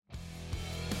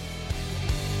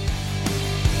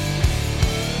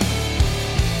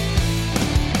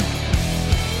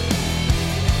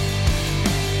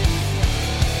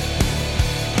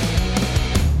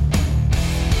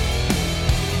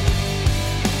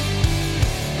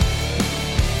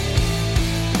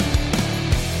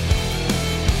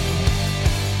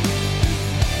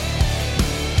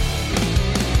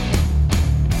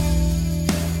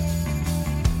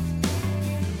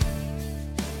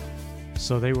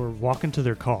So they were walking to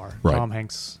their car, Right. Tom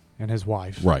Hanks and his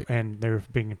wife. Right. And they were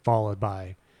being followed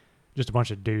by just a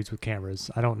bunch of dudes with cameras.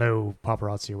 I don't know,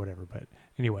 paparazzi or whatever, but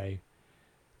anyway,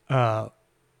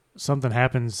 something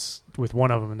happens with one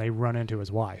of them and they run into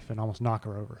his wife and almost knock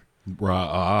her over.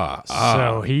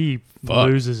 So he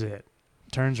loses it,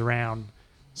 turns around,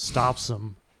 stops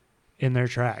them in their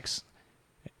tracks,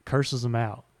 curses them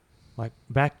out. Like,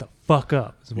 back the fuck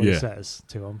up is what he says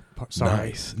to him.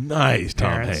 Sorry. Nice, Tom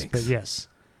parents, Hanks. But yes.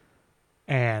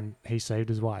 And he saved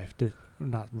his wife.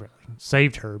 Not really.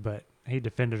 Saved her, but he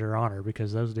defended her honor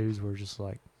because those dudes were just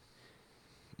like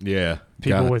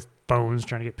people with phones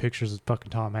trying to get pictures of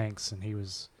fucking Tom Hanks, and he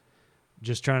was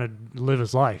just trying to live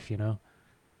his life, you know?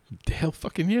 Hell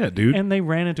fucking yeah, dude. And they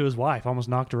ran into his wife, almost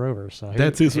knocked her over. So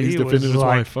he's defending his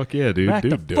wife. Fuck yeah, dude. Back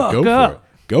Dude, the fuck go up. for it.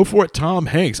 Go for it, Tom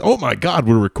Hanks. Oh my God,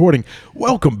 we're recording.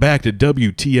 Welcome back to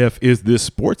WTF Is This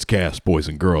Sportscast, boys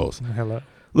and girls. Hello. A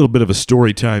little bit of a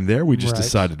story time there. We just Right.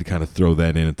 decided to kind of throw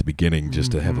that in at the beginning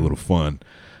just to have a little fun.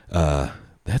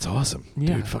 That's awesome.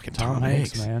 Yeah, Dude, fucking Tom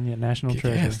Hanks. man. Yeah, national Kick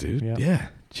treasure. ass, dude. Yep. Yeah.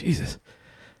 Jesus.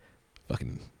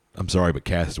 Fucking I'm sorry, but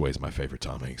Castaway is my favorite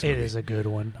Tom Hanks movie. It is a good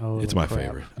one. Oh, It's my crap.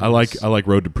 favorite. Yes. I like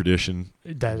Road to Perdition.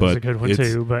 That is but a good one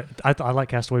too, but I like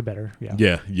Castaway better.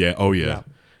 Yeah. Yeah. Oh yeah. Yeah.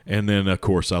 And then of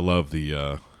course I love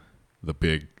the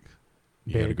big.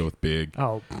 You got to Big. go with Big.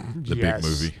 Oh, The yes. big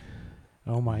movie.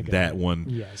 Oh my God. That one.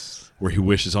 Yes. Where he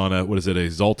wishes on a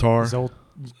Zoltar.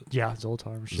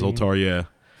 Zoltar machine. Zoltar, yeah.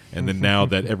 And then now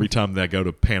that every time that I go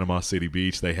to Panama City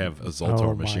Beach, they have a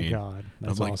Zoltar machine. Oh my God.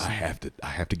 That's I'm like, awesome. I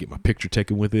have to get my picture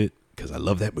taken with it because I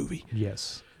love that movie.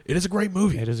 Yes. It is a great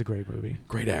movie. It is a great movie.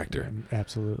 Great actor.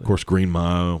 Absolutely. Of course, Green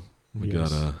Mile. We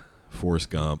Yes. got Forrest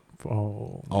Gump.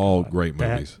 Oh, my All God. great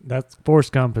movies. That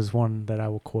Forrest Gump is one that I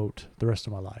will quote the rest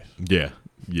of my life Yeah.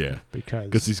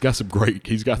 because He's got some great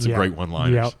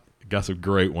one-liners. Yep. Got some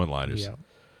great one-liners. Yeah,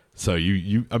 So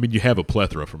you have a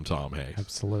plethora from Tom Hanks.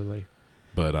 absolutely.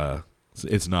 But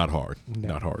it's not hard. No.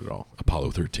 Not hard at all.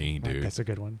 Apollo 13, dude. That's a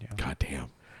good one. Yeah. God damn.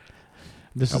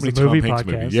 This How is many the movie Tom Hanks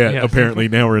podcast. movies? Yeah, apparently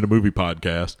now we're in a movie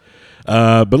podcast.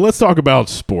 But let's talk about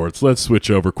sports. Let's switch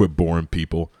over, quit boring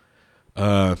people.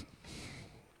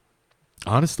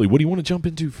 Honestly, what do you want to jump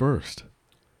into first?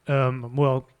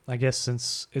 Well, I guess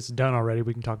since it's done already,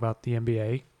 we can talk about the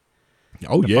NBA.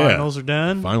 Oh, The finals are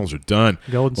done. Finals are done.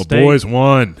 Golden My State. boys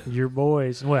won. Your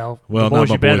boys. Well, Well, the not boys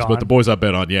my you bet boys, but on. the boys I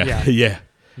bet on. Yeah. Yeah. Yeah.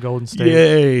 Golden State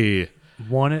Yay.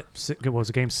 won it. What was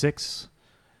it, game 6?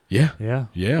 Yeah. Yeah.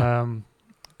 Yeah.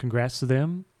 Congrats to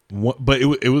them. But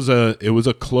it was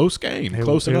a close game.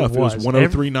 Close enough. It was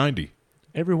 103-90.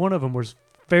 Every one of them was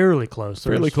fairly close.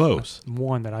 There Fairly was close.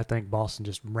 One that I think Boston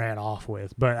just ran off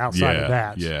with. But outside of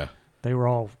that, Yeah. they were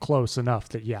all close enough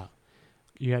that,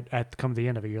 you had at come to the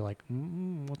end of it, you're like,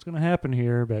 what's going to happen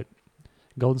here? But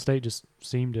Golden State just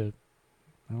seemed to,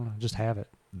 I don't know, just have it.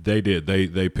 They did.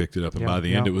 They picked it up, and by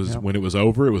the end, when it was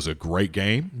over, it was a great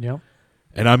game. Yep.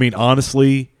 And I mean,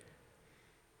 honestly,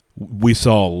 we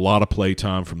saw a lot of play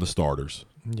time from the starters.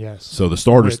 Yes. So the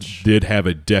starters did have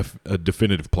a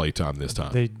definitive play time this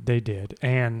time. They did.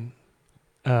 And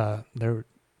there were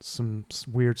some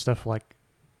weird stuff like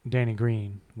Danny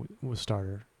Green was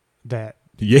starter that,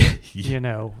 Yeah.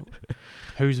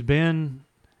 who's been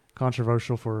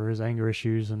controversial for his anger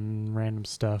issues and random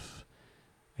stuff.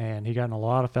 And he got in a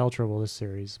lot of foul trouble this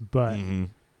series. But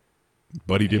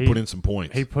But he did put in some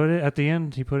points. he put it at the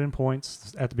end. He put in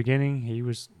points. At the beginning, he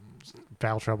was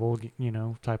foul trouble,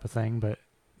 type of thing. But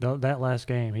that last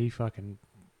game, he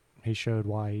showed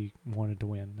why he wanted to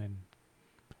win. And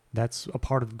that's a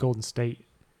part of Golden State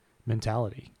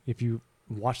mentality. If you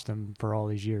watch them for all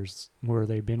these years where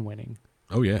they've been winning.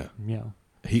 Oh, yeah. Yeah.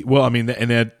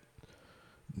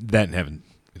 That and having,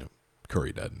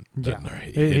 Curry doesn't hinder them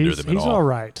at all. He's all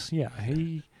right. Yeah.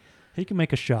 He can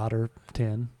make a shot or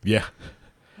 10. Yeah.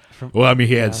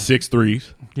 He had 6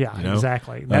 threes. Yeah,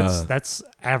 exactly. That's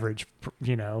average,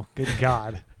 good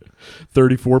God.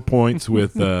 34 points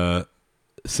with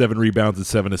 7 rebounds and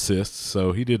 7 assists.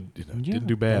 So he didn't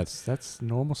do bad. That's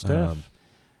normal stuff.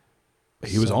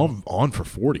 He was on for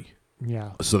 40.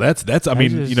 Yeah. So that's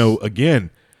again,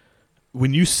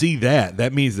 when you see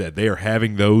that means that they are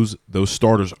having those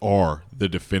starters are the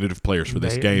definitive players for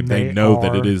this game. They know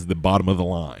that it is the bottom of the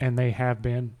line. And they have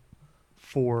been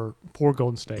for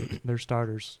Golden State. Their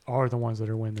starters are the ones that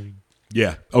are winning.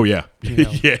 Yeah. Oh, yeah.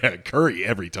 Yeah. Curry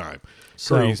every time.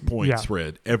 Curry's point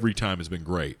spread every time has been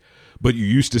great. But you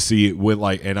used to see it with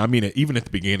even at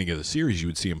the beginning of the series, you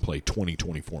would see him play 20,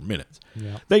 24 minutes.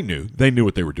 Yeah. They knew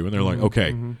what they were doing. They're like,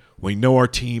 okay, we know our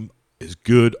team is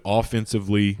good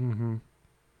offensively.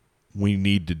 We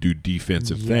need to do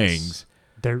defensive things.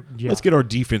 Let's get our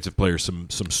defensive players some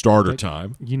starter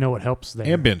time. You know what helps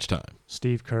there? And bench time.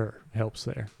 Steve Kerr helps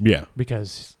there. Yeah.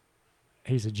 Because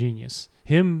he's a genius.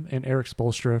 Him and Eric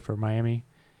Spoelstra for Miami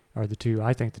are the two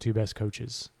best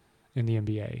coaches in the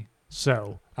NBA.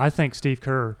 So I think Steve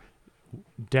Kerr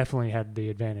definitely had the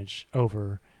advantage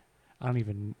over, I don't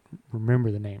even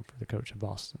remember the name for the coach of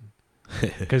Boston.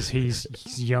 Because he's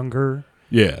younger.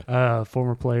 Yeah.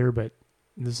 Former player, but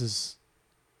this is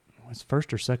his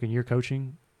first or second year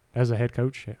coaching as a head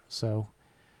coach. So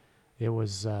it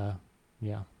was,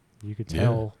 you could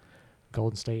tell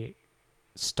Golden State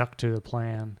stuck to the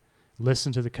plan,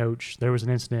 listened to the coach. There was an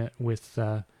incident with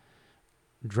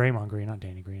Draymond Green, not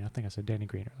Danny Green. I think I said Danny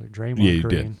Green earlier. Draymond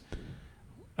Green.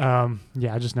 Did.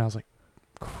 I just now was like,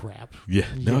 crap. Yeah.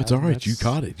 No, it's all right. You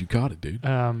caught it. You caught it, dude.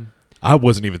 I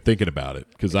wasn't even thinking about it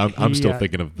because I'm still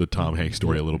thinking of the Tom Hanks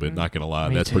story a little bit. Not gonna lie,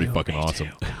 that's pretty fucking awesome.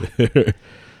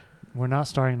 We're not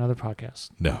starting another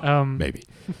podcast. No, maybe.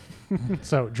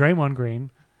 So Draymond Green,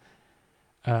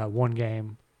 one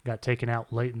game got taken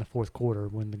out late in the fourth quarter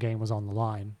when the game was on the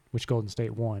line, which Golden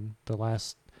State won. The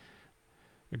last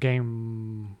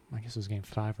game, I guess it was game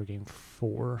 5 or game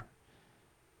 4.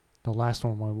 The last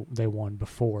one they won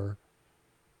before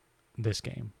this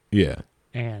game. Yeah.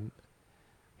 And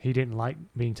he didn't like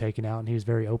being taken out, and he was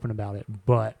very open about it.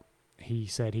 But he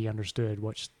said he understood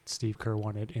what Steve Kerr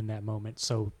wanted in that moment,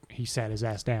 so he sat his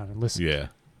ass down and listened. Yeah,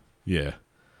 yeah.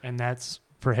 And that's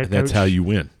for head coach. That's how you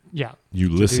win. Yeah, you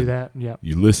listen. Do that. Yeah,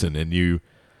 you listen, and you.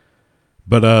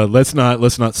 But let's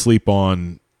not sleep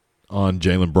on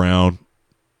Jaylen Brown,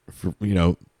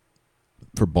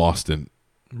 for Boston.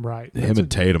 Right. Him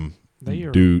and Tatum. They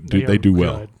do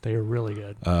well. Good. They are really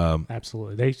good.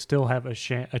 Absolutely. They still have a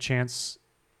chance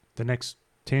the next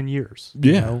 10 years.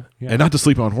 Yeah. And not to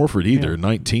sleep on Horford either.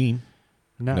 19.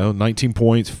 No. 19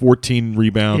 points, 14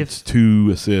 rebounds, 2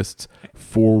 assists,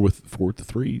 4 with the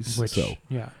threes.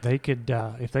 They could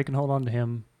if they can hold on to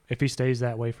him, if he stays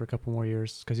that way for a couple more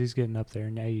years, because he's getting up there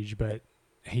in age, but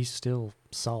he's still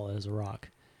solid as a rock.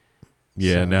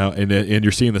 Yeah, now and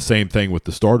you're seeing the same thing with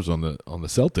the starters on the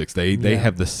Celtics. They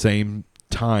have the same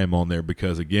time on there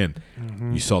because again,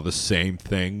 you saw the same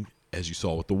thing as you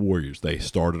saw with the Warriors. They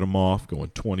started them off going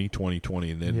 20, 20,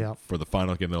 20, and then for the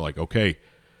final game they're like, okay,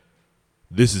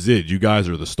 this is it. You guys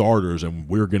are the starters, and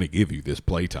we're going to give you this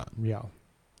playtime. Yeah.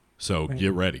 So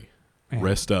get ready,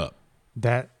 rest up.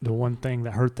 The one thing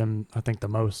that hurt them, I think, the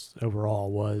most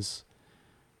overall was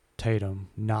Tatum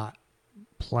not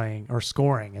playing or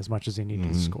scoring as much as he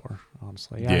needed to score,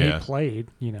 honestly. He played,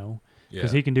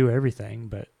 because he can do everything,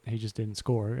 but he just didn't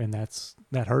score, and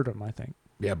that hurt him, I think.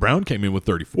 Yeah, Brown came in with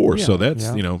 34, so that's,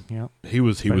 he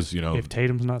was, if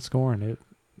Tatum's not scoring,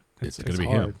 it's going to be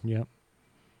hard. Him. Yep.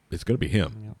 It's going to be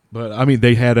him. Yep. But I mean,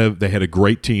 they had a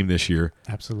great team this year.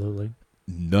 Absolutely.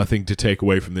 Nothing to take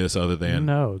away from this other than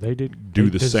they did do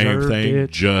the same thing,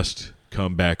 just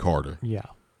come back harder. Yeah.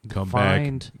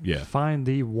 Find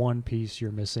the one piece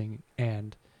you're missing,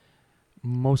 and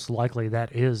most likely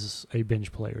that is a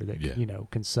bench player that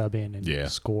can sub in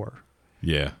and score.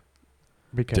 Yeah,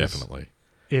 because definitely.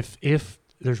 If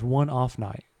there's one off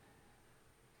night,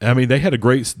 I mean they had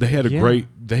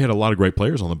a lot of great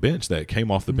players on the bench that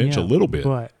came off the bench a little bit,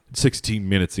 but 16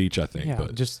 minutes each, I think. Yeah,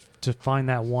 but just to find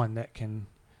that one that can,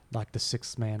 like the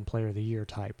 6th man player of the year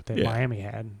type that Miami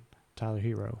had, Tyler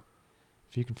Hero.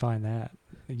 If you can find that,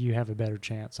 you have a better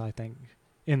chance, I think,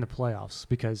 in the playoffs.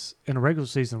 Because in a regular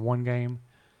season, one game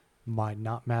might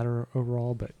not matter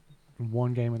overall, but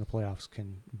one game in the playoffs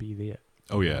can be it.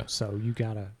 Oh yeah. So you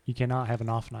cannot have an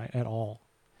off night at all.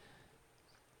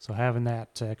 So having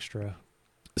that extra.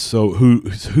 So who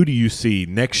do you see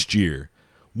next year?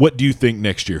 What do you think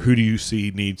next year? Who do you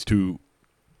see who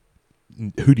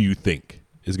do you think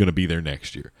is going to be there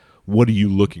next year? What are you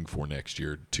looking for next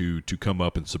year to come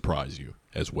up and surprise you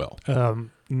as well?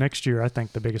 Next year, I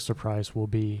think the biggest surprise will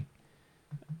be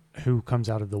who comes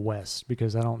out of the West,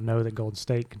 because I don't know that Golden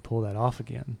State can pull that off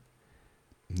again.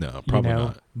 No, probably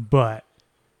not. But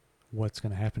what's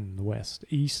going to happen in the West?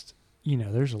 East,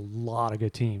 there's a lot of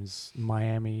good teams.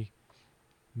 Miami,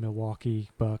 Milwaukee,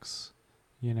 Bucks,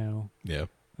 Yeah.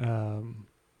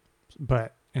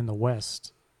 But in the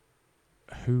West,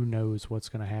 who knows what's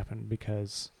going to happen,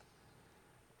 because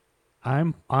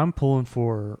I'm pulling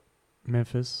for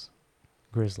Memphis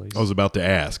Grizzlies. I was about to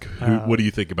ask, what do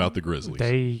you think about the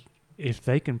Grizzlies? If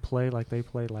they can play like they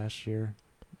played last year,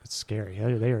 it's scary.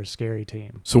 They are a scary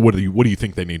team. So what do you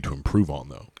think they need to improve on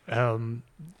though?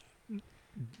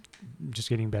 Just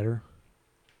getting better.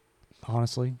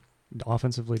 Honestly,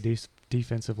 offensively,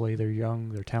 defensively, they're young,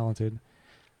 they're talented.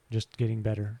 Just getting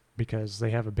better. because they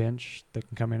have a bench that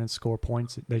can come in and score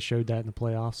points. They showed that in the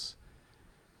playoffs.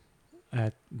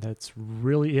 That's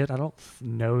really it. I don't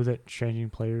know that changing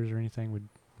players or anything would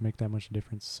make that much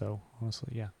difference. So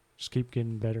honestly, yeah, just keep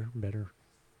getting better,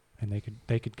 and they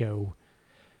could go.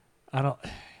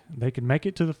 They could make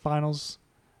it to the finals,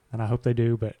 and I hope they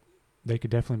do. But they could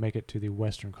definitely make it to the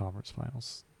Western Conference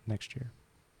Finals next year.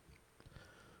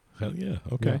 Hell yeah!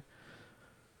 Okay, yeah.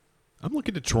 I'm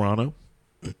looking at Toronto,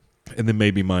 and then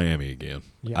maybe Miami again.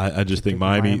 Yeah. I just think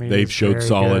Miami they've showed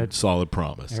solid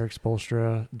promise. Eric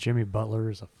Spoelstra, Jimmy Butler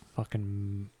is a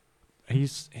fucking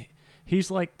he's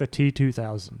like the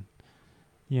T2000.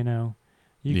 You know,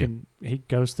 he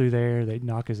goes through there, they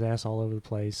knock his ass all over the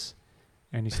place,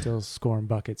 and he's still scoring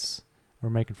buckets or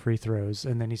making free throws,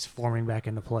 and then he's forming back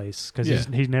into place because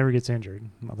he never gets injured,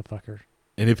 motherfucker.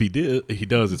 And if he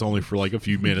does, it's only for like a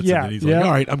few minutes, and then he's like,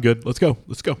 all right, I'm good. Let's go.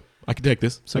 I can take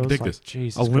this. So I can take this.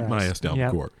 Jesus I'll limp Christ. my ass down the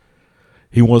court.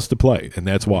 He wants to play, and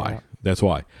that's why. Yeah. That's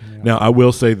why. Yeah. Now, I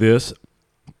will say this.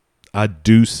 I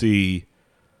do see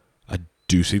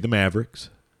the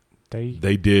Mavericks.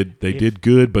 They did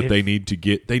good, but they need to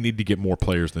get more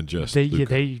players than just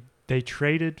Luka. They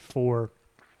traded for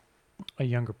a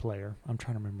younger player. I'm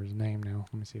trying to remember his name now.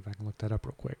 Let me see if I can look that up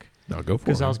real quick. No, go for it.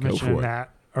 Because I was mentioning that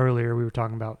earlier. We were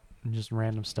talking about just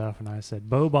random stuff, and I said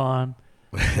Boban,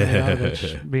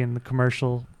 being the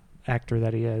commercial actor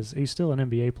that he is, he's still an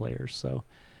NBA player, so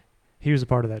he was a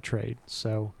part of that trade.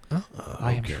 So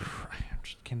I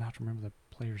just cannot remember the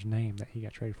player's name that he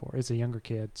got traded for. It's a younger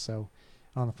kid, so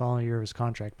on the following year of his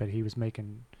contract, but he was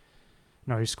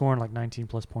he's scoring like 19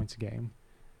 plus points a game.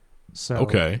 So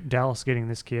Dallas getting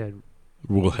this kid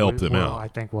will help them out. I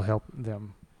think will help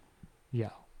them.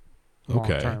 Yeah. Long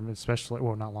term, especially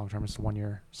not long term. It's 1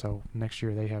 year. So next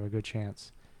year they have a good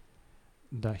chance.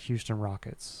 The Houston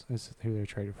Rockets is who they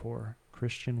traded for.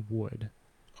 Christian Wood.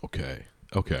 Okay.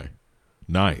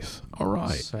 Nice. All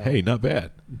right. So hey, not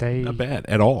bad. Not bad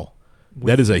at all.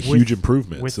 That is a huge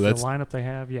improvement. With so that's the lineup they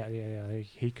have,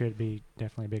 he could be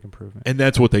definitely a big improvement. And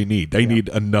that's what they need. They need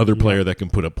another player that can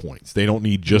put up points. They don't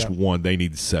need just one. They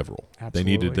need several.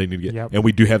 Absolutely. They need to get. And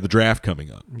we do have the draft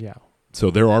coming up. Yeah. So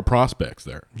there are prospects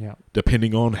there. Yeah.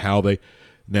 Depending on how they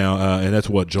now, and that's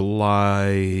what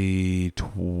July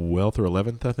 12th or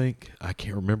 11th, I think. I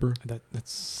can't remember.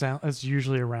 That's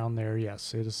usually around there.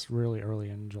 Yes, it is really early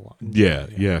in July.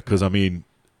 Yeah. Because I mean,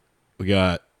 we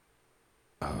got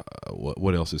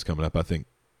what else is coming up? I think.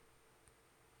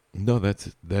 No,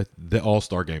 that's the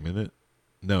All-Star game, isn't it?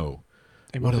 No.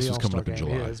 What else is coming up in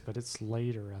July? It is, but it's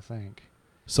later, I think.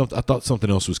 I thought something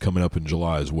else was coming up in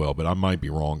July as well, but I might be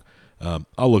wrong.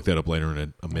 I'll look that up later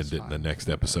and amend it in the next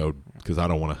episode because I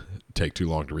don't want to take too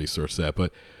long to research that.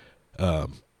 But, I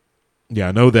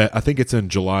know that. I think it's in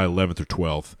July 11th or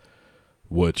 12th,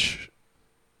 which,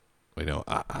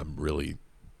 I'm really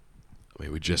 –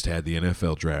 we just had the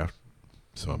NFL draft,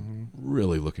 so I'm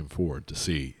really looking forward to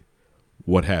see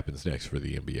what happens next for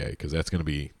the NBA because that's going to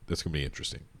be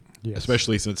interesting. Yes.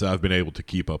 Especially since I've been able to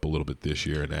keep up a little bit this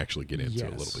year and actually get into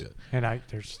it a little bit. And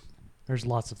there's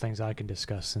lots of things I can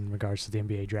discuss in regards to the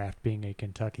NBA draft, being a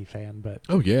Kentucky fan. But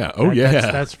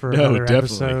that's for another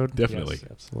episode. Definitely, yes,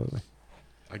 absolutely.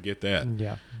 I get that.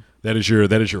 Yeah, that is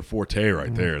your forte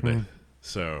right there.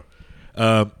 So,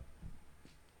 that's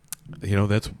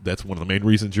one of the main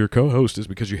reasons you're a co-host is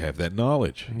because you have that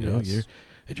knowledge. And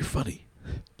you're funny.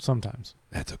 Sometimes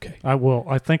that's okay.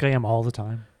 I think I am all the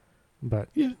time. But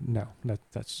no,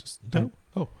 that's just no.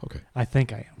 Oh, okay. I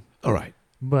think I am. All right.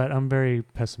 But I'm very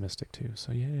pessimistic too.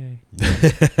 So yay.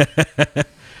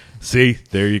 See,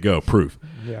 there you go. Proof.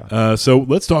 Yeah. So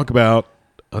let's talk about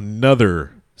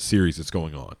another series that's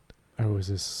going on. Oh, is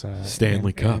this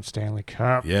Stanley Cup? Stanley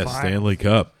Cup. Yes, Stanley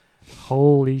Cup.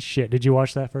 Holy shit! Did you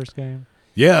watch that first game?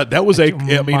 Yeah, that was it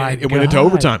went into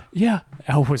overtime. Yeah,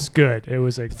 it was good. It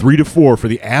was 3-4 for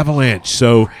the Avalanche.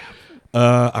 So.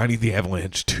 I need the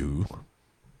Avalanche to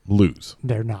lose.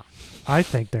 They're not. I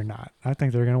think they're not. I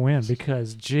think they're going to win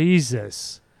because,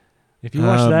 Jesus, if you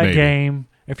watch that game,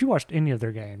 if you watched any of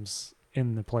their games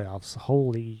in the playoffs,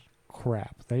 holy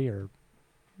crap, they are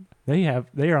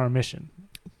on a mission.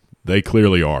 They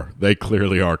clearly are.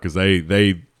 Because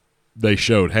they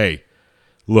showed, hey,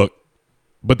 look,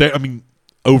 but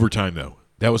overtime though.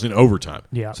 That was in overtime.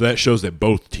 Yeah. So that shows that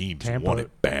both teams want it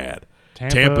bad.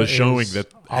 Tampa's showing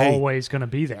that always going to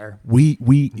be there.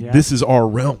 This is our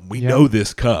realm. We know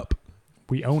this cup.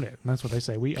 We own it. And that's what they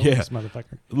say. We own this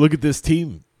motherfucker. Look at this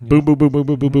team. Boom, boom, boom, boom,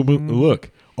 boom, boom, boom, boom.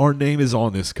 Look, our name is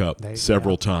on this cup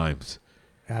several times.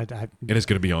 And it's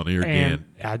going to be on there again.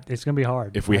 It's going to be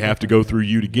hard. If we have to go through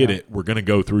you to get it, we're going to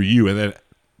go through you. And then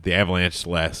the Avalanche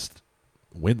last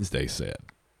Wednesday said,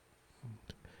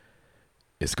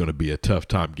 It's going to be a tough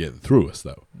time getting through us,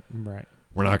 though. Right.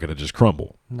 We're not going to just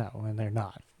crumble. No, and they're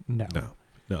not. No.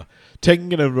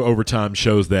 Taking it over overtime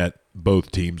shows that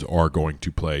both teams are going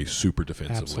to play super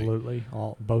defensively. Absolutely.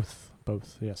 Both,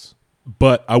 yes.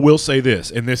 But I will say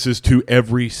this, and this is to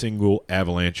every single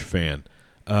Avalanche fan.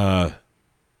 Now,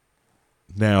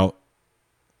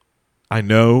 I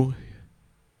know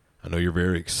you're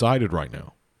very excited right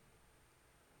now.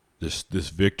 This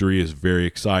victory is very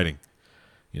exciting.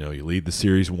 You lead the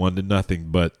series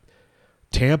 1-0, but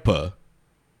Tampa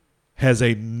has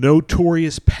a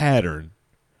notorious pattern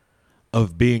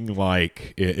of being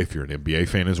like, if you're an NBA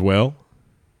fan as well,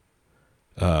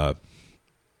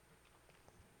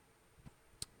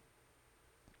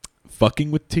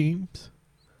 fucking with teams.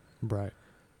 Right.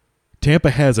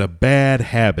 Tampa has a bad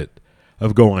habit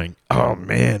of going, oh,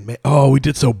 man, we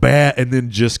did so bad, and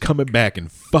then just coming back and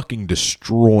fucking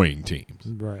destroying teams.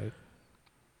 Right.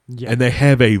 Yeah. And they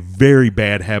have a very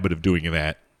bad habit of doing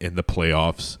that in the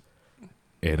playoffs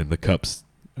and in the Cup's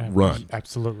run.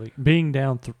 Absolutely. Being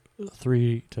down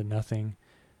 3-0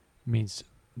 means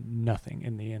nothing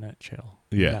in the NHL.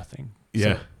 Yeah. Nothing.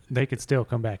 Yeah. So they could still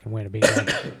come back and win a beat down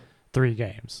 3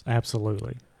 games.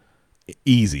 Absolutely.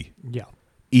 Easy. Yeah.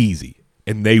 Easy.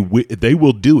 And they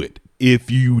will do it if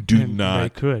you do not they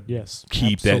could, yes.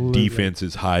 keep Absolutely. that defense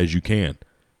as high as you can.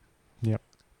 Yep.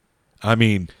 I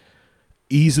mean,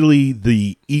 easily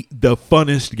the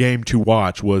funnest game to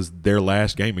watch was their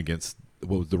last game against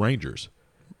the Rangers.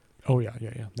 Oh, yeah.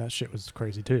 That shit was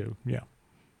crazy, too. Yeah.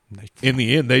 In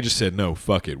the end, they just said, no,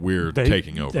 fuck it. We're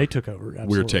taking over. They took over.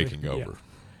 Absolutely. We're taking over.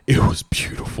 Yeah. It was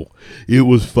beautiful. It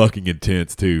was fucking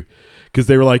intense, too. Because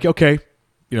they were like, okay,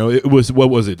 it was, what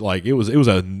was it like? It was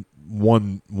a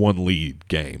one lead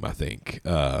game, I think.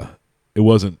 It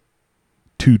wasn't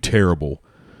too terrible,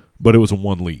 but it was a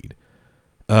 1 lead.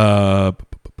 I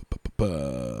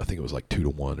think it was like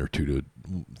 2-1 or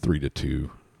 3-2.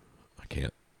 I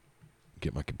can't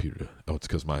get my computer to. Oh, it's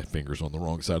because my finger's on the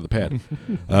wrong side of the pad.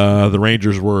 The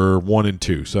Rangers were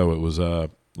 1-2, so it was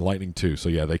Lightning 2. So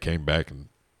yeah, they came back and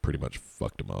pretty much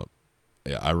fucked them up.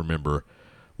 Yeah, I remember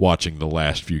watching the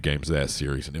last few games of that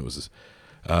series, and it was,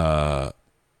 what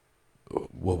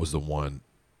was the one?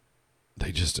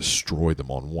 They just destroyed them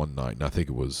on one night, and I think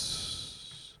it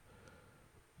was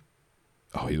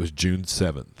June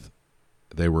 7th.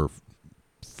 They were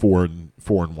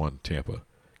 4-1 Tampa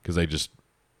because they don't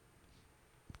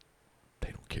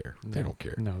care. No, they don't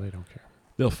care. No, they don't care.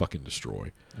 They'll fucking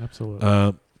destroy.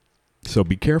 Absolutely. So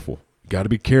be careful. Got to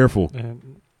be careful.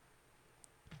 And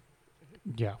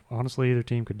yeah, honestly, either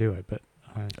team could do it, but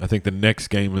I think the next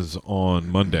game is on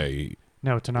Monday.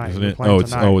 No, tonight. Isn't it?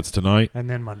 Tonight. It's tonight. And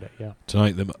then Monday. Yeah.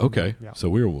 Tonight. Okay. Yeah.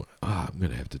 So I'm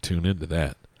gonna have to tune into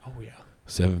that. Oh yeah.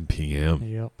 7 p.m.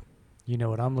 Yep. You know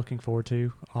what I'm looking forward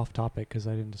to? Off topic because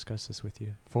I didn't discuss this with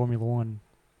you. Formula One.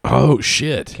 Oh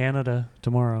shit. Canada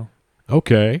tomorrow.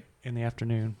 Okay. In the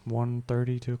afternoon,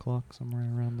 1:30, 2 o'clock, somewhere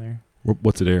around there.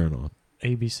 What's it airing on?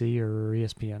 ABC or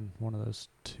ESPN, one of those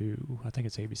two. I think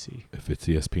it's ABC. If it's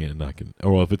ESPN, I can.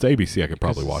 Or if it's ABC, I could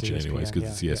probably watch it anyways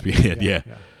because it's ESPN. Yeah.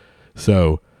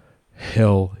 So,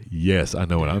 hell yes, I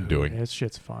know what I'm doing. That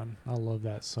shit's fun. I love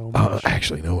that so much.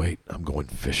 Actually, no, wait. I'm going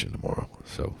fishing tomorrow.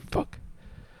 So, fuck.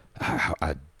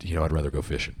 I'd rather go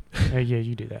fishing. Yeah,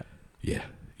 you do that. Yeah.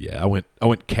 I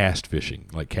went cast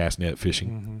fishing, like cast net fishing.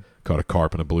 Mm-hmm. Caught a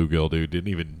carp and a bluegill, dude. Didn't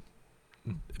even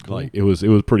cool. like it was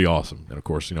pretty awesome. And of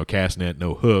course, cast net,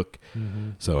 no hook. Mm-hmm.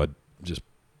 So I just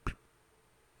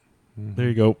there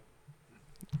you go.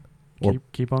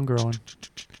 Keep on growing.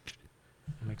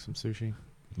 Make some sushi.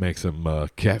 Make some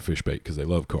catfish bait because they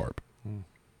love carp. Mm.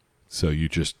 So you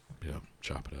just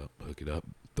chop it up, hook it up,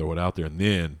 throw it out there, and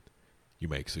then you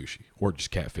make sushi or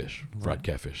just catfish, fried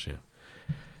catfish. Yeah.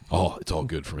 Oh, it's all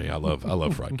good for me. I love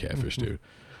fried catfish, dude.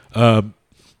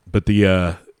 But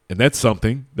and that's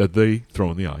something that they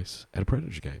throw in the ice at a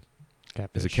Predators game.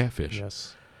 Catfish. Is a catfish.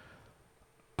 Yes.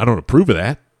 I don't approve of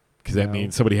that because that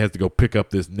means somebody has to go pick up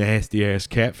this nasty ass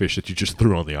catfish that you just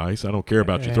threw on the ice. I don't care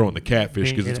about you throwing the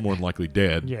catfish because it's more than likely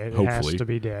dead. Yeah, it hopefully has to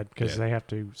be dead because they have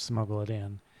to smuggle it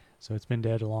in. So it's been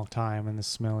dead a long time, and this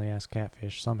smelly ass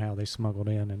catfish somehow they smuggled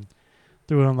in and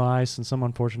threw it on the ice, and some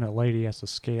unfortunate lady has to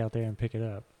skate out there and pick it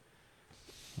up.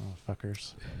 Oh,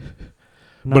 fuckers.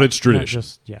 But it's tradition.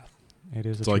 It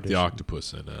is. It's like the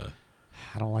octopus and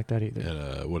I don't like that either.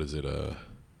 And what is it?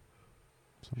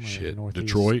 Somewhere northeast.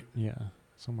 Detroit. Yeah,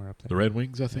 somewhere up there. The Red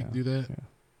Wings, I think, do that. Yeah.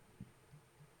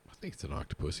 I think it's an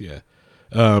octopus. Yeah.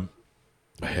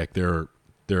 Heck, there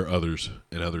are others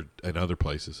in other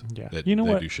places. Yeah. That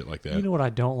do shit like that. You know what I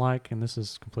don't like, and this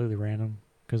is completely random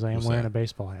because I am wearing a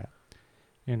baseball hat.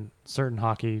 In certain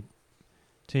hockey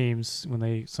teams,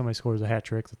 when somebody scores a hat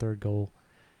trick, the third goal,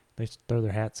 they throw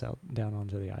their hats out down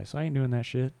onto the ice. I ain't doing that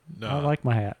shit. No. I like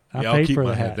my hat. I I'll paid keep for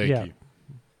my the hat. hat. Thank Yeah. you.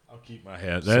 I'll keep my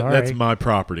hat. Sorry. That's my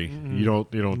property. Mm-mm. You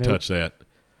don't Nope. touch that.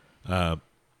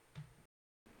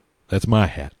 That's my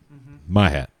hat. Mm-hmm. My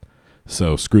hat.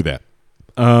 So screw that.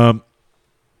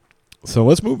 So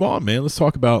let's move on, man. Let's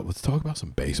talk about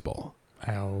some baseball.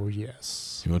 Oh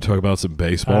yes. You want to talk about some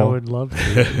baseball? I would love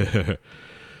to.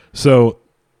 So,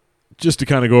 just to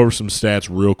kind of go over some stats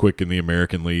real quick in the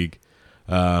American League.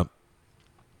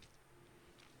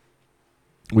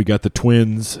 We got the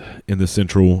Twins in the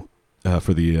Central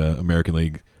for the American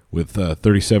League with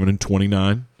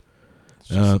 37-29.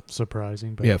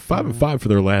 Surprising, but 5-5 for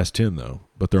their last 10 though,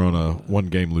 but they're on a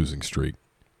 1-game losing streak.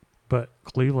 But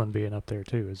Cleveland being up there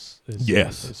too is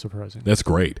surprising. That's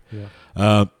great.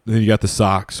 Yeah. Then you got the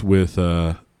Sox with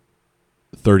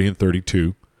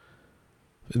 30-32.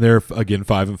 And they're again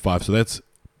 5-5, so that's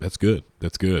good.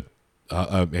 That's good.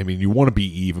 I mean, you want to be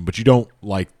even, but you don't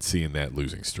like seeing that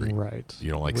losing streak. Right.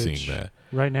 You don't like seeing that.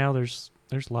 Right now, there's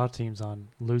a lot of teams on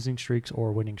losing streaks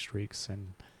or winning streaks,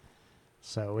 and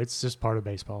so it's just part of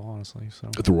baseball, honestly. So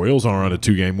But the Royals are on a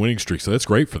 2-game winning streak, so that's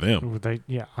great for them.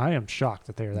 I am shocked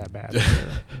that they're that bad.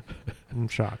 I'm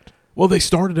shocked. Well, they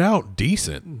started out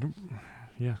decent.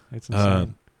 Yeah, it's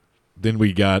insane. Then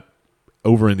we got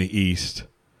over in the East,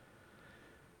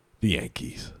 the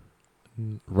Yankees.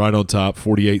 Right on top,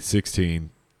 48-16,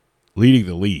 leading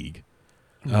the league.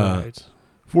 Right.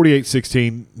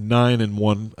 48-16,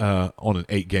 9-1 on an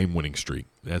 8-game winning streak.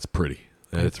 That's pretty.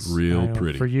 That's real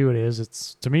pretty. For you, it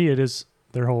is. To me, it is.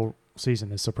 Their whole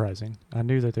season is surprising. I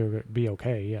knew that they would be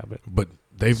okay, yeah, but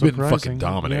they've been fucking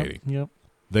dominating. Yep.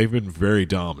 They've been very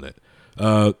dominant.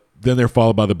 Then they're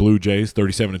followed by the Blue Jays,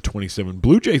 37-27.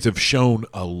 Blue Jays have shown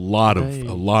a lot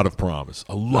of promise.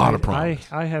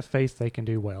 I have faith they can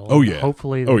do well. Oh yeah.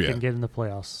 Hopefully they can get in the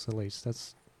playoffs at least.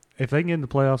 If they can get in the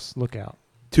playoffs, look out.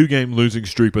 2-game losing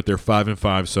streak, but they're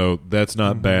 5-5, so that's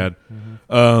not bad.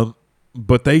 Mm-hmm.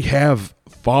 But they have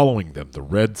following them, the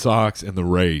Red Sox and the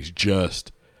Rays.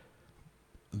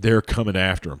 They're coming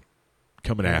after them.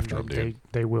 Dude.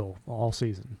 They will all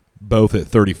season. Both at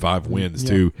 35 wins,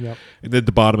 too. Yep. And then at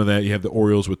the bottom of that, you have the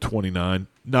Orioles with 29.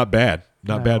 Not bad.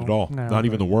 Not bad at all. No, not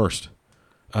even the worst.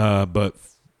 But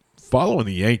following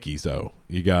the Yankees, though,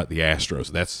 you got the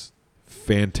Astros. That's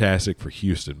fantastic for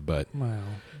Houston, but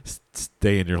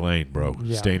stay in your lane, bro.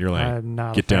 Yeah, stay in your lane. I'm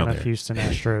not Get a fan down of there. Houston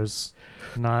Astros.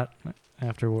 Not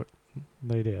after what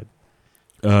they did.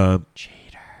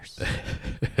 Cheaters.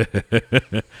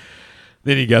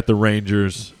 Then you got the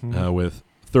Rangers with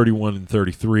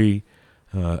 31-33.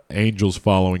 Angels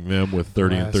following them with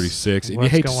 30-36. And you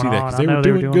hate to see that because they were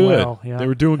doing good. Well. Yeah. They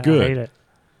were doing good. I hate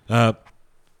it.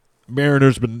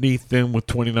 Mariners beneath them with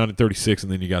 29-36,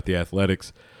 and then you got the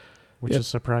Athletics. Which is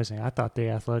surprising. I thought the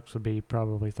Athletics would be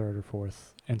probably third or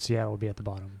fourth, and Seattle would be at the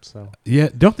bottom. So yeah,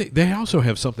 don't they? They also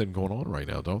have something going on right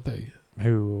now, don't they?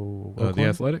 Who? The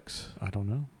Athletics? I don't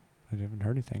know. I haven't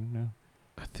heard anything. No.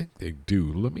 I think they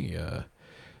do. Let me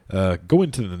go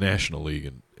into the National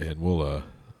League and we'll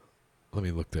let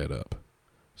me look that up.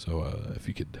 So if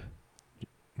you could.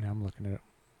 Now I'm looking it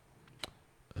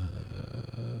up.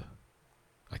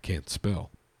 I can't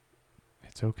spell.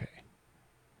 It's okay.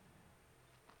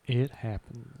 It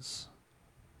happens.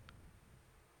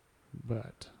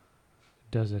 But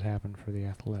does it happen for the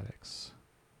Athletics?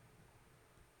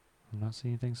 I'm not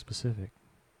seeing anything specific.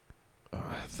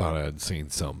 I thought I had seen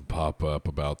something pop up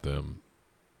about them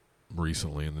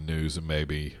recently in the news, and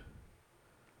maybe.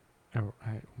 Oh,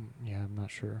 I'm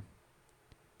not sure.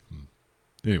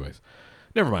 Anyways,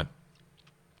 never mind.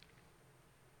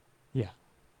 Yeah,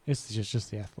 it's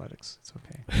just the Athletics. It's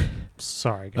okay.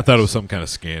 Sorry, guys. I thought it was some kind of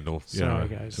scandal. Sorry,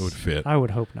 guys. It would fit. I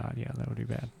would hope not. Yeah, that would be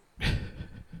bad.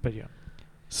 But yeah.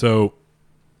 So,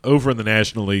 over in the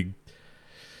National League,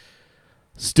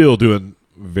 still doing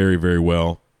very, very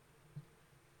well.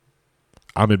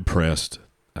 I'm impressed.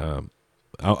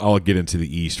 I'll get into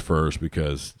the East first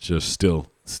because just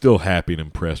still happy and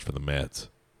impressed for the Mets.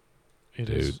 It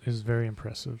is very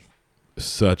impressive.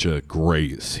 Such a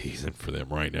great season for them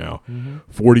right now.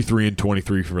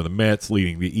 43-23 for the Mets,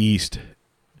 leading the East.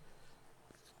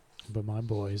 But my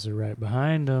boys are right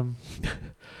behind them.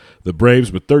 The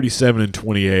Braves with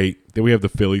 37-28. Then we have the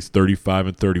Phillies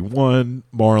 35-31,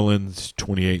 Marlins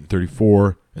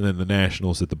 28-34, and then the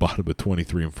Nationals at the bottom with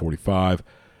 23-45.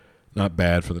 Not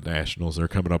bad for the Nationals. They're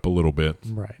coming up a little bit.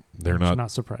 Right. They're It's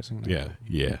not surprising. Yeah.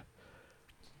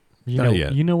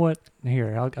 You know what?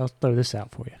 Here, I'll throw this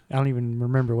out for you. I don't even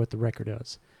remember what the record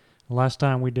is. The last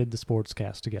time we did the sports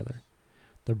cast together,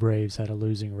 the Braves had a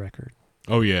losing record.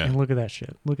 Oh yeah. And look at that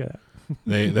shit. Look at that.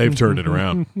 They've turned it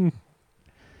around.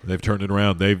 They've turned it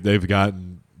around. They've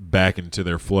gotten back into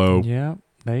their flow. Yeah,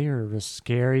 they are a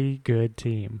scary good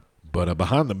team. But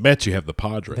behind the Mets, you have the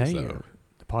Padres.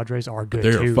 The Padres are good.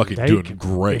 They're fucking doing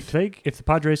great. If the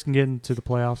Padres can get into the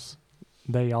playoffs,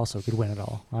 they also could win it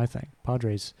all. I think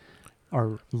Padres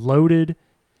are loaded,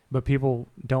 but people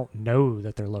don't know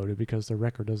that they're loaded because their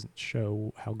record doesn't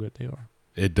show how good they are.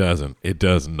 It doesn't. It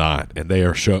does not. And they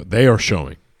are showing.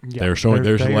 Yeah, they're showing.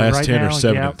 There's the last right 10 now,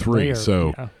 or 7-3.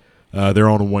 So they're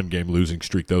on a 1-game losing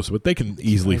streak though. So, but they can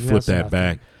easily flip that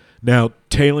back. Now,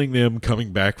 tailing them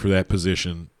coming back for that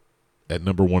position at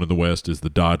number 1 in the West is the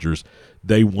Dodgers.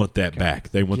 They want that back.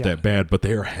 They want that bad, but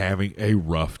they are having a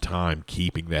rough time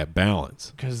keeping that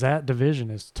balance. Because that division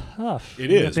is tough.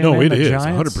 It is. No, it is.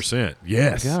 100%.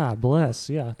 Yes. God bless.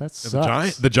 Yeah, that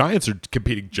sucks. The Giants are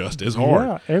competing just as hard.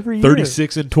 Yeah, every year.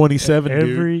 36 and 27,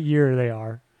 Every year they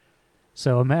are.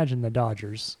 So imagine the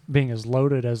Dodgers being as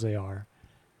loaded as they are.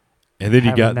 And then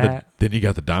you got the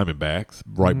Diamondbacks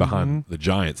right behind the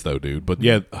Giants, though, dude. But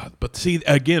but see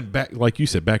again, back like you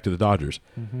said, back to the Dodgers.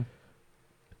 Mm-hmm.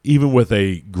 Even with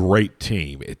a great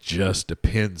team, it just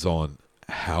depends on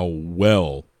how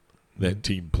well that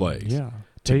team plays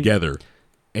together,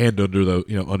 and under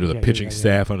the pitching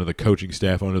staff, under the coaching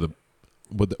staff, under the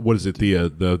what is it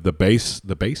the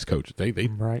base coach? They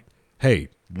right. Hey,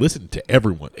 listen to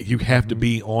everyone. You have to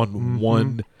be on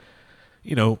one.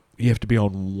 You have to be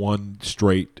on one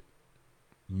straight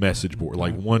message board,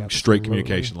 like one straight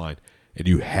communication line, and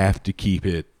you have to keep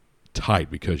it tight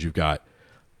because you've got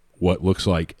what looks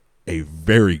like a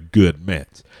very good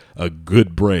Mets, a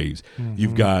good Braves.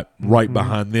 You've got right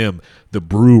behind them the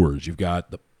Brewers. You've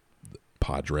got the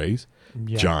Padres,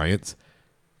 Giants.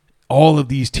 All of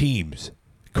these teams,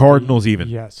 Cardinals even.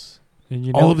 Yes.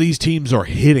 And all of these teams are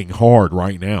hitting hard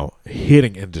right now,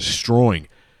 hitting and destroying.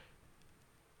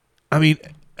 I mean,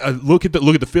 look at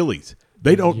the Phillies.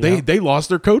 They don't. They lost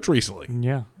their coach recently.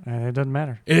 Yeah, and it doesn't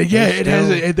matter. And it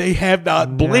has. They have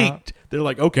not blinked. They're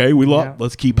like, okay, we lost.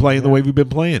 Let's keep playing the way we've been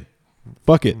playing.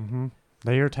 Fuck it. Mm-hmm.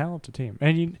 They are a talented team,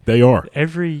 and they are.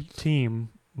 Every team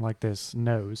like this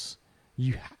knows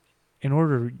if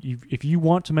you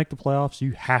want to make the playoffs,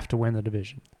 you have to win the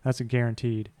division. That's a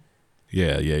guaranteed.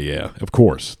 Yeah. Of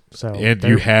course. So and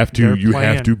you have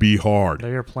to be hard.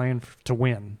 They are playing to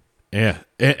win. Yeah,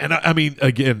 and I mean,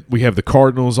 again, we have the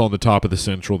Cardinals on the top of the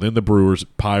Central, then the Brewers,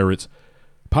 Pirates.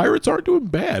 Pirates aren't doing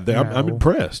bad. I'm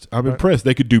impressed. I'm impressed.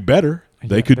 They could do better.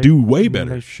 They could do way better.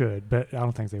 They should, but I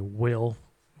don't think they will.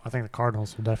 I think the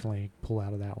Cardinals will definitely pull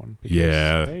out of that one.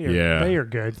 They are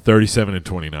good. 37 and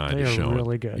 29 they is are showing.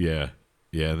 Really good. Yeah.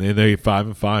 And then they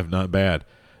 5-5, not bad.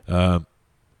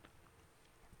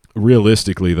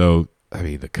 Realistically, though, I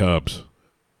mean the Cubs,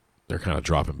 they're kind of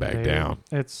dropping back down.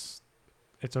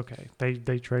 It's okay.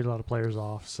 They trade a lot of players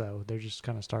off, so they're just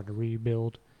kind of starting to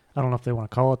rebuild. I don't know if they want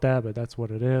to call it that, but that's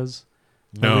what it is.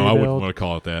 No, I wouldn't want to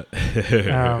call it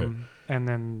that. And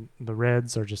then the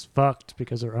Reds are just fucked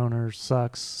because their owner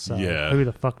sucks. So who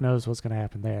the fuck knows what's going to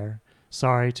happen there?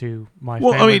 Sorry to my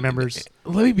family members.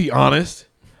 Let me be honest.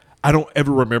 I don't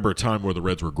ever remember a time where the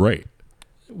Reds were great.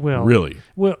 Well, really?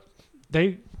 Well,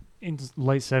 they in the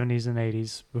late 70s and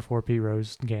 80s, before Pete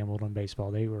Rose gambled on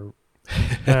baseball, they were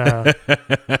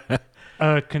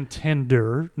a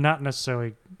contender, not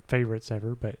necessarily favorites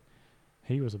ever, but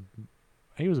he was a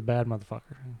bad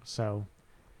motherfucker. So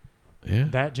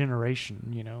that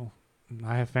generation,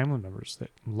 I have family members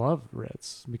that love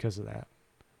Reds because of that.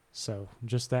 So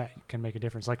just that can make a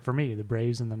difference. Like for me, the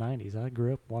Braves in the 90s, I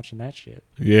grew up watching that shit.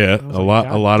 Yeah, a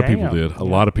lot of people did. A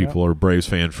lot of people are Braves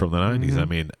fans from the 90s. Mm-hmm. I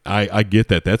mean, I get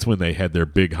that. That's when they had their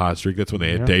big hot streak. That's when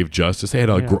they had Dave Justice. They had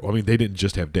they didn't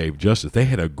just have Dave Justice. They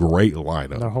had a great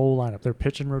lineup. Their whole lineup. Their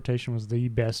pitching rotation was the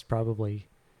best probably.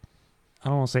 I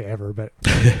don't want to say ever, but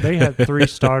they had 3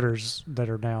 starters that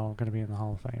are now going to be in the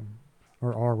Hall of Fame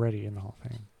or already in the Hall of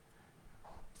Fame.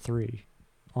 3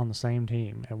 on the same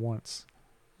team at once.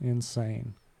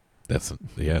 Insane.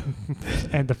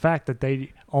 And the fact that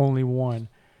they only won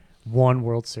 1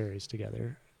 World Series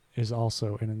together is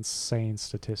also an insane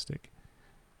statistic.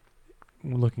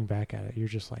 Looking back at it, you're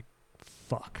just like,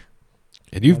 fuck.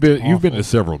 And you've been to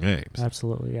several games.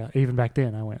 Absolutely, yeah. Even back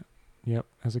then, I went. Yep,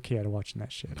 as a kid, watching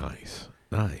that shit. Nice.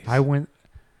 I went.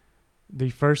 The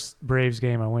first Braves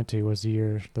game I went to was the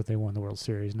year that they won the World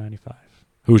Series, '95.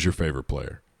 Who's your favorite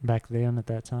player? Back then, at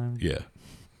that time? Yeah.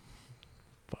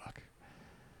 Fuck.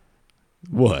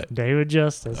 What? David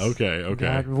Justice. Okay.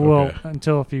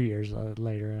 Until a few years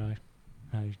later,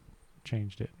 I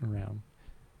changed it around.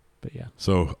 But yeah.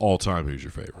 So all time, who's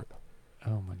your favorite?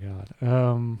 Oh my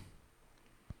God.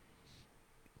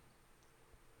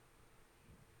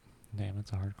 Damn,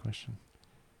 that's a hard question.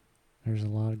 There's a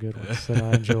lot of good ones that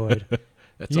I enjoyed.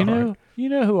 That's hard. You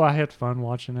know who I had fun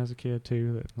watching as a kid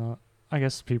too. That's not. I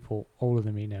guess people older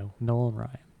than me know Nolan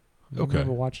Ryan. You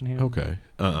remember watching him? Okay.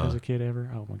 As a kid ever?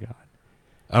 Oh my god.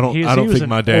 I don't think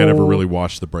my dad ever really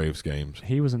watched the Braves games.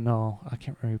 He was I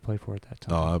can't remember who he played for at that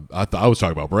time. I thought I was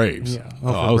talking about Braves. Yeah.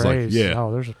 I was Braves. like, yeah.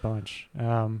 Oh, there's a bunch.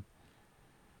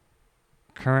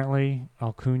 Currently,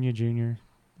 Acuna Jr.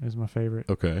 is my favorite.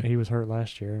 Okay. He was hurt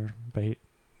last year, but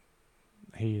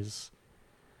he's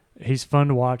fun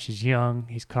to watch. He's young.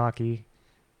 He's cocky.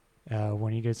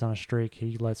 When he gets on a streak,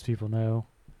 he lets people know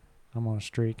I'm on a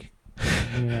streak.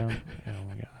 Oh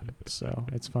my god. So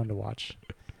it's fun to watch.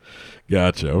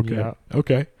 Gotcha. Okay. Yeah.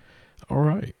 Okay. All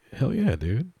right. Hell yeah,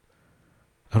 dude.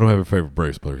 I don't have a favorite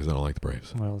Braves player because I don't like the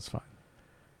Braves. Well, it's fine.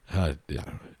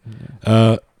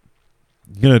 I'm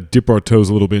gonna dip our toes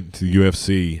a little bit into the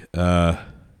UFC.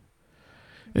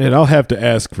 And I'll have to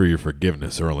ask for your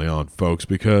forgiveness early on, folks,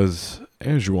 because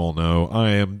as you all know,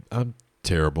 I'm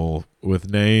terrible with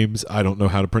names. I don't know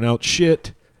how to pronounce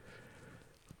shit.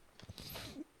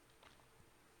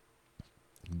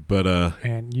 But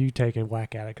and you take a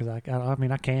whack at it because I can. I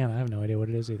have no idea what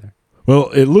it is either. Well,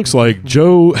 it looks like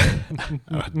Joe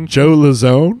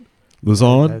Lazone.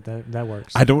 That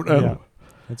works. I don't know. Yeah,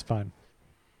 it's fine.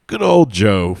 Good old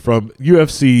Joe from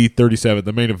UFC 37,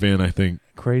 the main event, I think.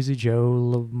 Crazy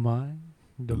Joe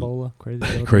Davola.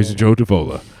 Crazy Joe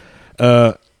Davola.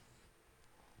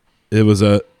 It was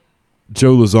Joe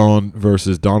Lazone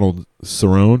versus Donald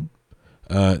Cerrone.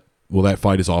 Well, that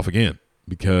fight is off again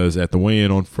because at the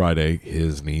weigh-in on Friday,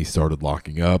 his knee started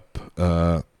locking up.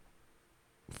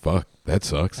 Fuck, that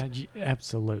sucks.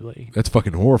 Absolutely. That's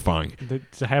fucking horrifying.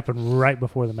 To happen right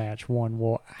before the match. One,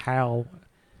 well, how?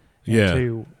 Yeah.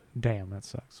 Two, damn, that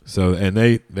sucks. So, and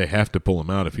they have to pull him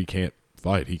out. If he can't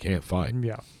fight, he can't fight.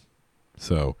 Yeah.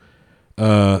 So,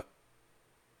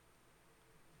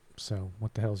 So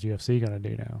what the hell is UFC going to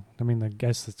do now? I mean, I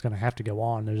guess it's going to have to go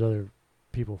on. There's other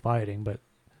people fighting, but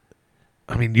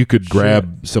I mean, you could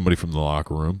grab somebody from the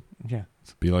locker room. Yeah.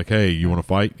 Be like, hey, you want to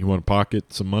fight? You want to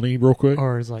pocket some money real quick?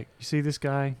 Or it's like, you see this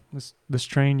guy, this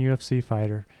trained UFC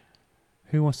fighter,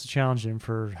 who wants to challenge him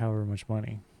for however much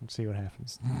money? Let's see what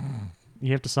happens.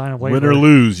 You have to sign a waiver. Win or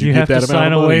lose, you get that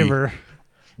amount of money. You have to sign a waiver.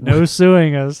 No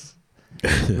suing us.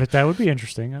 But that would be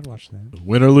interesting. I'd watch that.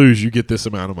 Win or lose, you get this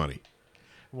amount of money.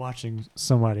 Watching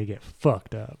somebody get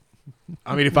fucked up.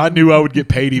 I mean, if I knew I would get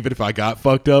paid even if I got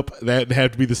fucked up, that'd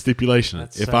have to be the stipulation.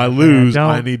 If I lose,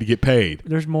 I need to get paid.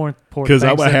 There's more important because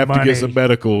I would have money. To get some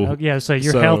medical. So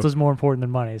your health is more important than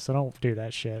money. So don't do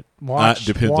that shit.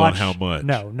 Depends on how much.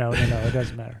 No. It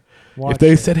doesn't matter. If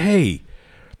they said, "Hey,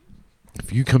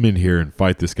 if you come in here and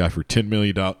fight this guy for $10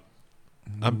 million,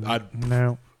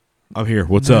 I'm here.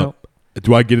 What's up?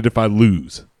 Do I get it if I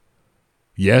lose?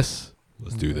 Yes.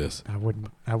 Let's do this. I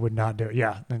would not do it.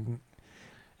 Yeah. And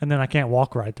then I can't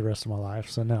walk right the rest of my life.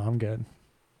 So no, I'm good.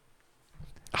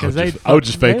 I would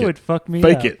just fake it. They would fuck me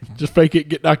Fake up. it. Just fake it.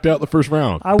 Get knocked out in the first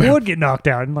round. I would get knocked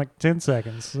out in like 10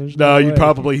 seconds. No, you'd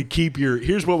probably keep your.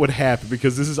 Here's what would happen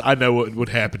because I know what would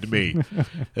happen to me,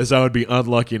 as I would be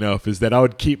unlucky enough is that I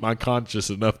would keep my conscience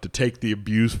enough to take the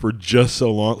abuse for just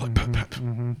so long, like,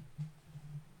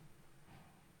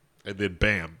 and then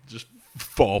bam, just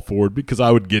fall forward because I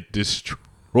would get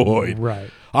destroyed. Right.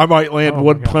 I might land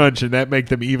one punch and that make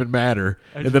them even madder,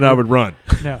 and then I would run.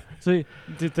 No. So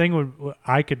the thing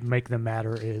I could make them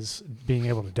matter is being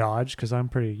able to dodge because I'm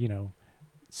pretty,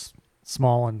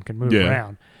 small and can move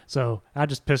around. So I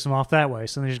just piss them off that way.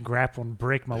 So they just grapple and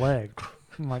break my leg.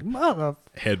 I'm like, mother.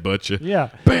 Headbutt you. Yeah.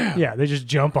 Bam. Yeah. They just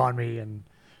jump on me and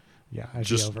I'd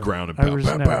just ground and pound.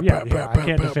 I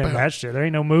can't defend that shit. There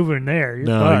ain't no moving there.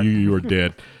 You're you were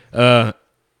dead.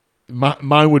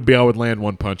 Mine would be I would land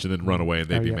one punch and then run away, and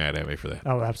they'd be mad at me for that.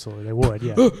 Oh, absolutely, they would.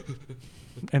 Yeah,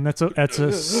 and that's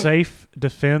a safe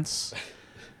defense.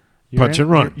 Punch and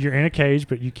run. You're in a cage,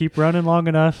 but you keep running long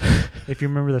enough. If you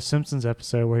remember the Simpsons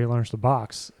episode where he learns to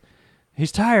box,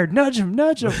 he's tired. Nudge him.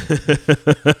 Nudge him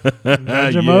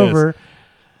over.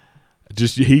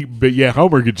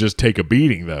 Homer could just take a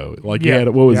beating though. Like he had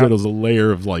what was it? It was a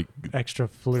layer of like extra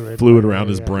fluid around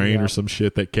his brain or some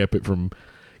shit that kept it from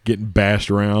getting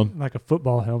bashed around like a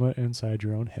football helmet inside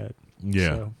your own head.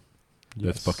 Yeah, so,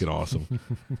 that's fucking awesome.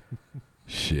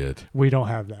 Shit, we don't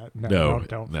have that. No,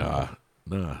 don't. Nah.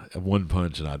 One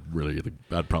punch and I'd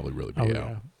probably really be out.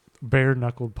 Yeah. Bare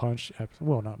knuckled punch.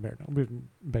 Well, not bare knuckle.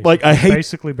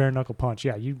 Basically bare knuckle punch.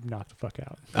 Yeah, you knock the fuck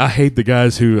out. I hate the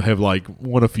guys who have like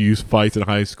won a few fights in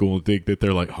high school and think that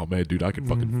they're like, oh man, dude, I could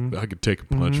fucking I could take a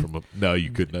punch from a. No, you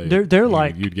couldn't. They're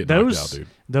like you'd get those. Knocked out, dude.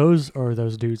 Those are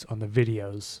those dudes on the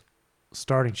videos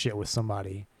starting shit with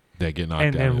somebody. They get knocked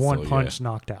and out. then one punch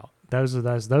knocked out. Those are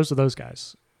those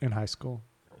guys in high school.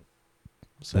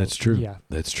 So, that's true. Yeah.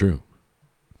 That's true.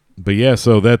 But yeah,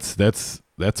 so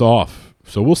that's off.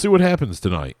 So we'll see what happens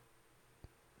tonight.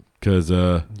 Because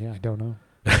I don't know.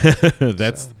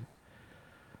 that's. So,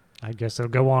 I guess it'll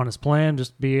go on as planned.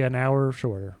 Just be an hour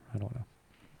shorter. I don't know.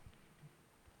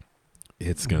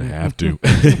 It's gonna have to.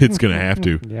 It's gonna have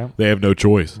to. Yeah. They have no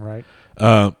choice. Right.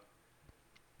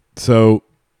 So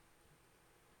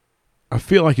I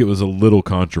feel like it was a little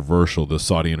controversial, the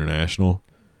Saudi International.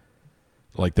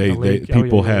 Like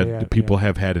people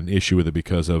have had an issue with it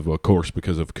because of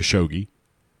Khashoggi.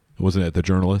 Wasn't it the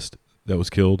journalist that was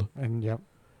killed? And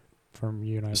from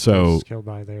United States, killed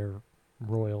by their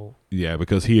royal. Yeah,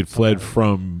 because he had fled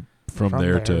from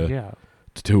there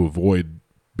to avoid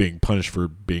being punished for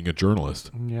being a journalist.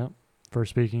 Yep, for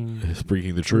speaking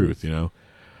the truth.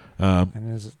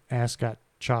 And his ass got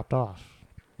chopped off,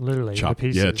 literally into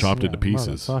pieces. Yeah, chopped into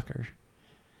pieces. Motherfucker.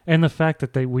 And the fact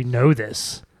that we know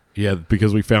this. Yeah,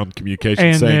 because we found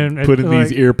communication saying put in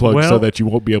these earplugs so that you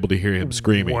won't be able to hear him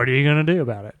screaming. What are you going to do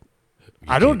about it?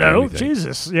 I don't know.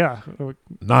 Jesus, yeah.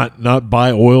 Not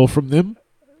buy oil from them.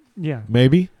 Yeah,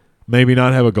 maybe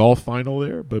not have a golf final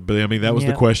there. But I mean that was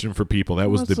the question for people.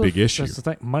 That was the big issue. That's the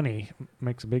thing. Money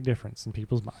makes a big difference in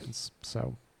people's minds.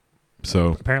 So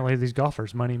apparently these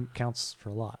golfers, money counts for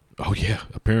a lot. Oh yeah,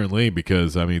 apparently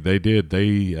because I mean they did.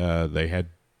 They had.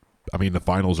 I mean the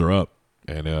finals are up,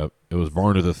 and it was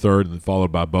Varner the third, and then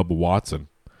followed by Bubba Watson.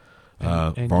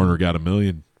 And Varner got $1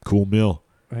 million. Cool mill.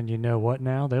 And you know what?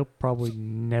 Now they'll probably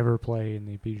never play in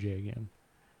the PGA again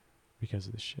because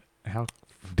of this shit. How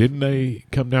didn't they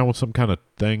come down with some kind of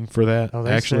thing for that? Oh,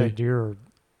 they said we're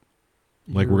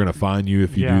going to fine you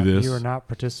if you do this. You are not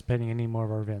participating in any more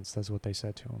of our events. That's what they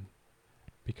said to them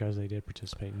because they did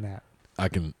participate in that. I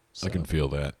can feel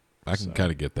that. I can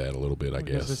kind of get that a little bit. I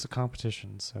guess it's a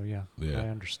competition. So yeah, I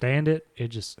understand it. It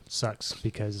just sucks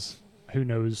because who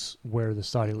knows where the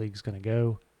Saudi League's going to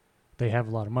go. They have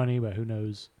a lot of money, but who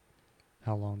knows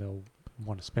how long they'll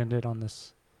want to spend it on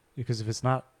this. Because if it's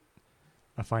not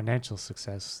a financial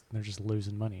success, they're just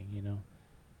losing money,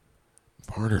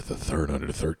 Varner the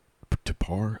third to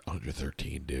par under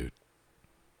 13, dude.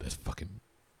 That's fucking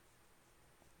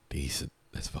decent.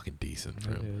 That's fucking decent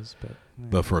for him. It is,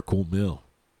 but for a cool mill.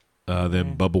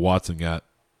 Then Bubba Watson got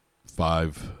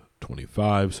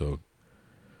 525, so.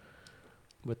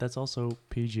 But that's also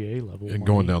PGA level. And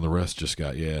going down the rest just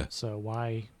got, So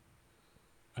why?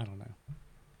 I don't know.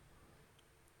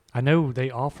 I know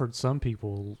they offered some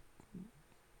people,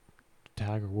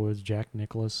 Tiger Woods, Jack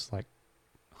Nicklaus, like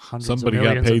hundreds of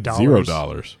millions got paid of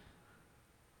dollars. $0.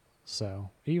 So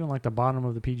even like the bottom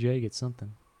of the PGA gets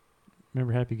something.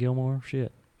 Remember Happy Gilmore?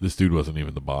 Shit. This dude wasn't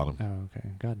even the bottom. Oh, okay.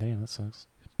 God damn, that sucks.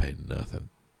 Paid nothing.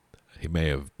 He may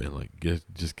have been like,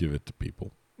 just give it to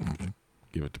people.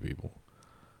 Give it to people.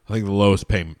 I think the lowest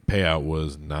payout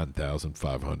was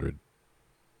 $9,500.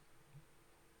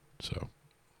 So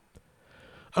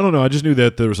I don't know. I just knew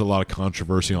that there was a lot of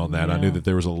controversy on that. I knew that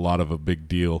there was a lot of a big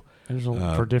deal. There's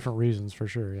for different reasons, for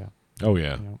sure. Yeah. Oh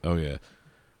yeah. Oh yeah.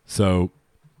 So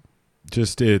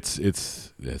just it's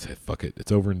fuck it.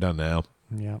 It's over and done now.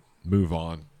 Yeah. Move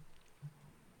on.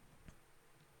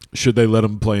 Should they let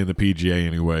them play in the PGA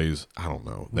anyways? I don't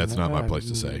know. That's not my place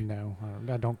to say. No,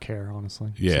 I don't care,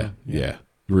 honestly. Yeah, so, yeah.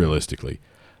 Realistically.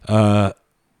 Well,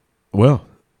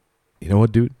 you know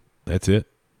what, dude? That's it.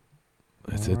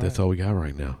 That's it. Right. That's all we got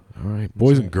right now. All right.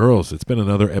 Boys and girls, it's been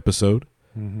another episode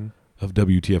of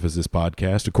WTF Is This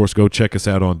Podcast. Of course, go check us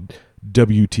out on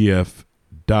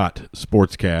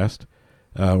WTF.sportscast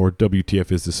or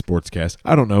WTF Is This Sportscast.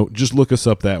 I don't know. Just look us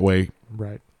up that way.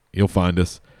 Right. You'll find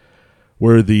us.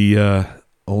 We're the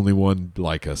only one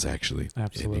like us, actually.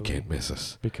 Absolutely. And you can't miss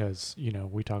us. Because,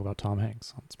 we talk about Tom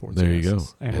Hanks on sports. There you go.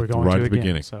 And we're going to again.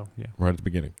 Beginning. So, yeah. Right at the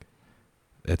beginning.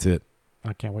 That's it.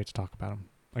 I can't wait to talk about him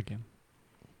again.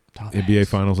 Tom NBA Hanks.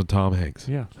 Finals and Tom Hanks.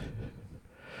 Yeah.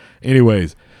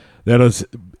 Anyways, that is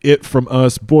it from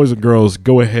us. Boys and girls,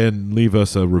 go ahead and leave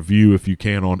us a review if you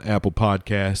can on Apple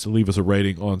Podcasts. Leave us a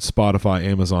rating on Spotify,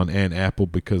 Amazon, and Apple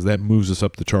because that moves us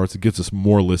up the charts. It gets us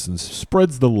more listens.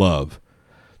 Spreads the love.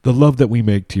 The love that we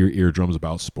make to your eardrums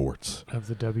about sports. Of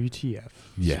the WTF.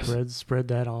 Yes. Spread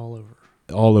that all over.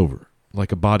 All over.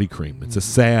 Like a body cream. It's a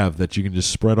salve that you can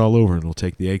just spread all over and it'll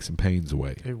take the aches and pains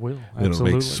away. It will. Absolutely. It'll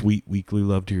make sweet weekly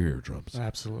love to your eardrums.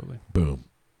 Absolutely. Boom.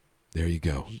 There you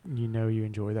go. You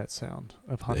enjoy that sound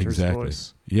of Hunter's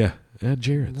voice. Yeah. And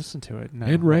Jared's. Listen to it. No,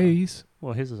 and Ray's.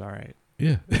 Well, his is all right.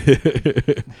 Yeah.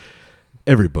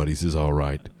 Everybody's is all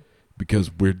right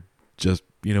because we're just,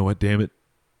 you know what, damn it.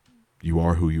 You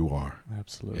are who you are.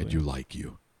 Absolutely. And you like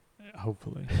you.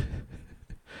 Hopefully.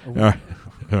 All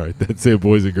right. That's it,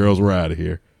 boys and girls. We're out of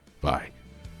here. Bye.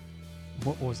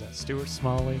 What was that? Stuart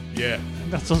Smalley? Yeah.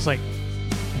 That's what I was like.